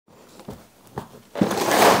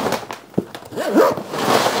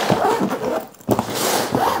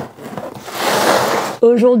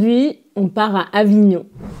Aujourd'hui, on part à Avignon.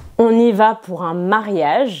 On y va pour un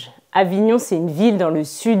mariage. Avignon, c'est une ville dans le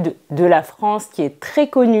sud de la France qui est très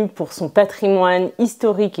connue pour son patrimoine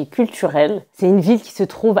historique et culturel. C'est une ville qui se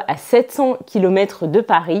trouve à 700 km de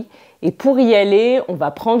Paris. Et pour y aller, on va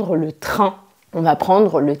prendre le train. On va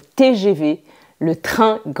prendre le TGV, le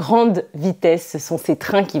train grande vitesse. Ce sont ces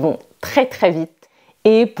trains qui vont très très vite.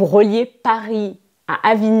 Et pour relier Paris à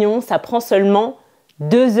Avignon, ça prend seulement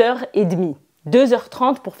 2h30.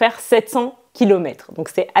 2h30 pour faire 700 km. Donc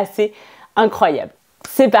c'est assez incroyable.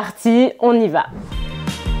 C'est parti, on y va.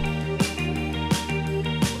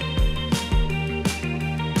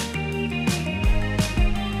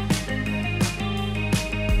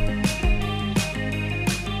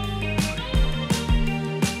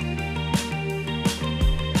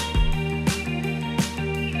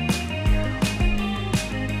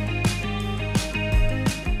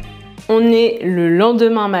 On est le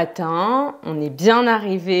lendemain matin, on est bien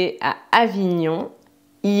arrivé à Avignon.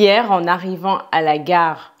 Hier, en arrivant à la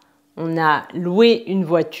gare, on a loué une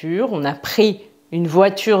voiture, on a pris une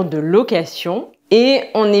voiture de location et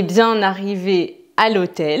on est bien arrivé à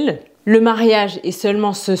l'hôtel. Le mariage est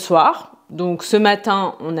seulement ce soir, donc ce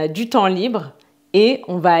matin, on a du temps libre et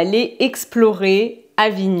on va aller explorer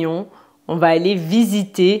Avignon, on va aller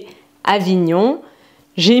visiter Avignon.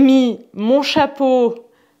 J'ai mis mon chapeau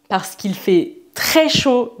parce qu'il fait très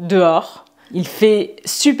chaud dehors. Il fait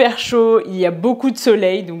super chaud, il y a beaucoup de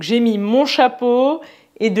soleil, donc j'ai mis mon chapeau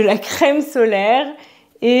et de la crème solaire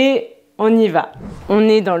et on y va. On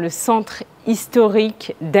est dans le centre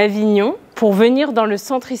historique d'Avignon. Pour venir dans le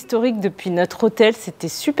centre historique depuis notre hôtel, c'était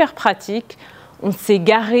super pratique. On s'est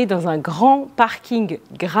garé dans un grand parking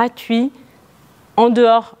gratuit en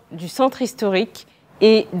dehors du centre historique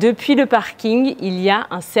et depuis le parking, il y a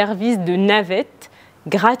un service de navette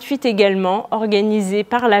gratuite également, organisée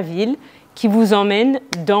par la ville, qui vous emmène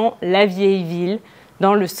dans la vieille ville,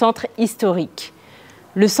 dans le centre historique.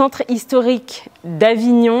 Le centre historique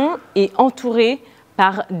d'Avignon est entouré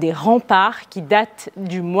par des remparts qui datent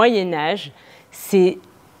du Moyen-Âge. C'est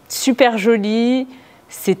super joli,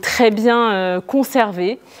 c'est très bien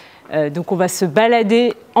conservé. Donc on va se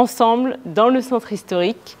balader ensemble dans le centre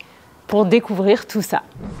historique pour découvrir tout ça.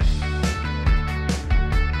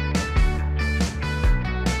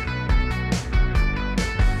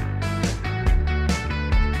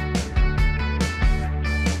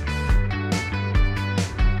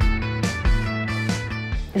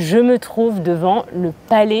 Je me trouve devant le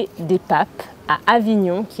Palais des Papes à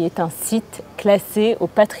Avignon, qui est un site classé au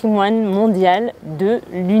patrimoine mondial de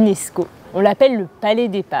l'UNESCO. On l'appelle le Palais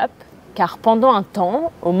des Papes car pendant un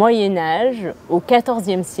temps, au Moyen-Âge, au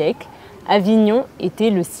XIVe siècle, Avignon était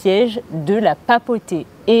le siège de la papauté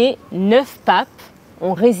et 9 papes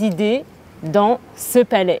ont résidé dans ce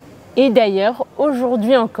palais. Et d'ailleurs,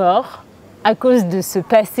 aujourd'hui encore, à cause de ce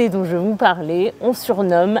passé dont je vous parlais, on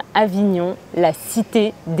surnomme Avignon la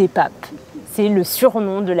cité des papes. C'est le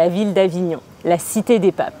surnom de la ville d'Avignon, la cité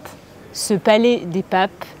des papes. Ce palais des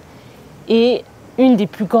papes est une des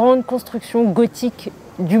plus grandes constructions gothiques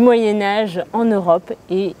du Moyen-Âge en Europe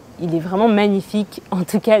et il est vraiment magnifique, en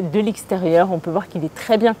tout cas de l'extérieur. On peut voir qu'il est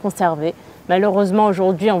très bien conservé. Malheureusement,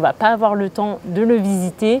 aujourd'hui, on ne va pas avoir le temps de le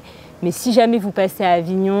visiter, mais si jamais vous passez à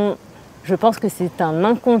Avignon, je pense que c'est un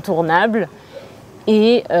incontournable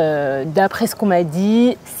et d'après ce qu'on m'a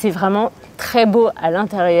dit, c'est vraiment très beau à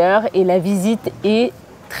l'intérieur et la visite est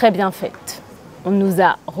très bien faite. On nous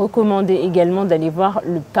a recommandé également d'aller voir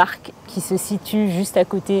le parc qui se situe juste à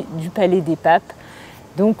côté du Palais des Papes.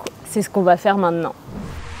 Donc c'est ce qu'on va faire maintenant.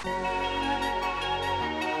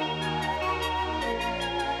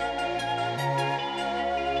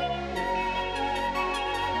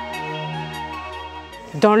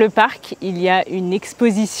 Dans le parc, il y a une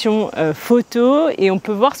exposition photo et on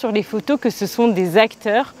peut voir sur les photos que ce sont des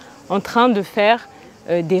acteurs en train de faire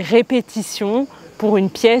des répétitions pour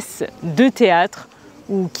une pièce de théâtre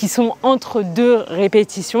ou qui sont entre deux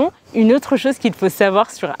répétitions. Une autre chose qu'il faut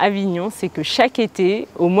savoir sur Avignon, c'est que chaque été,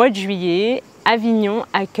 au mois de juillet, Avignon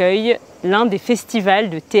accueille l'un des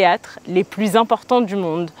festivals de théâtre les plus importants du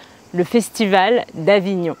monde, le Festival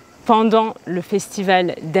d'Avignon. Pendant le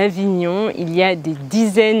Festival d'Avignon, il y a des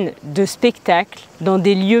dizaines de spectacles dans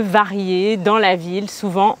des lieux variés dans la ville,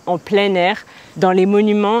 souvent en plein air, dans les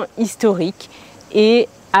monuments historiques. Et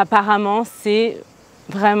apparemment, c'est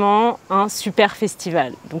vraiment un super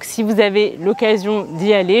festival. Donc si vous avez l'occasion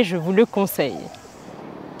d'y aller, je vous le conseille.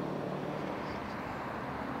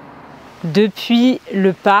 Depuis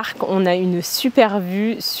le parc, on a une super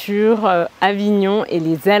vue sur Avignon et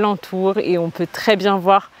les alentours et on peut très bien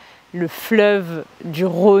voir le fleuve du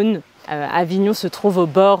Rhône Avignon se trouve au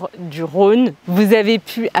bord du Rhône. Vous avez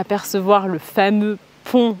pu apercevoir le fameux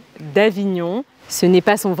pont d'Avignon. Ce n'est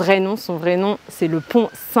pas son vrai nom c'est le pont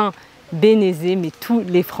Saint-Bénézé, mais tous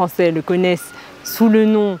les Français le connaissent sous le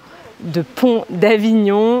nom de pont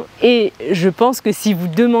d'Avignon. Et je pense que si vous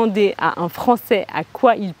demandez à un Français à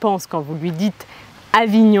quoi il pense quand vous lui dites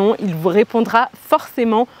Avignon, il vous répondra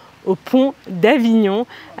forcément au pont d'Avignon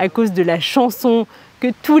à cause de la chanson que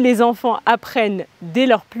tous les enfants apprennent dès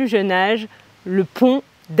leur plus jeune âge, le pont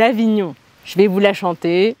d'Avignon. Je vais vous la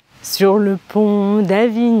chanter. Sur le pont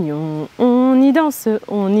d'Avignon, on y danse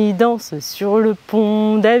sur le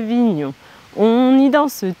pont d'Avignon. On y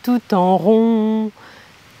danse tout en rond.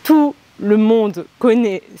 Tout le monde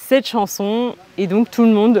connaît cette chanson et donc tout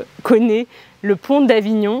le monde connaît le pont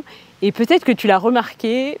d'Avignon. Et peut-être que tu l'as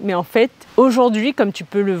remarqué, mais en fait, aujourd'hui, comme tu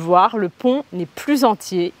peux le voir, le pont n'est plus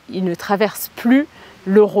entier. Il ne traverse plus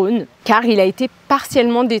le Rhône, car il a été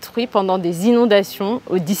partiellement détruit pendant des inondations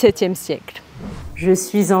au XVIIe siècle. Je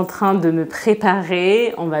suis en train de me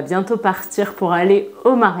préparer. On va bientôt partir pour aller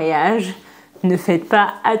au mariage. Ne faites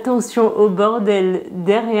pas attention au bordel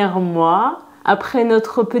derrière moi. Après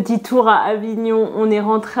notre petit tour à Avignon, on est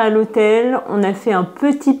rentré à l'hôtel. On a fait un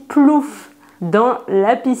petit plouf dans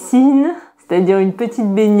la piscine, c'est-à-dire une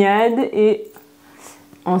petite baignade, et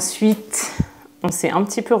ensuite on s'est un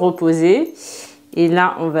petit peu reposé et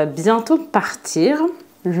là on va bientôt partir.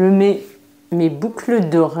 Je mets mes boucles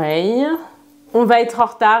d'oreilles. On va être en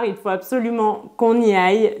retard, il faut absolument qu'on y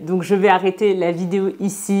aille, donc je vais arrêter la vidéo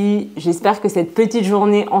ici. J'espère que cette petite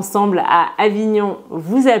journée ensemble à Avignon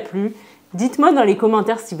vous a plu. Dites-moi dans les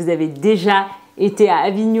commentaires si vous avez déjà été à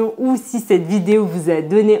Avignon ou si cette vidéo vous a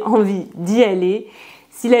donné envie d'y aller.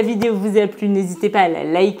 Si la vidéo vous a plu, n'hésitez pas à la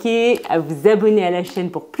liker, à vous abonner à la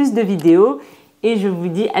chaîne pour plus de vidéos et je vous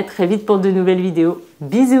dis à très vite pour de nouvelles vidéos.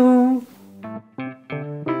 Bisous!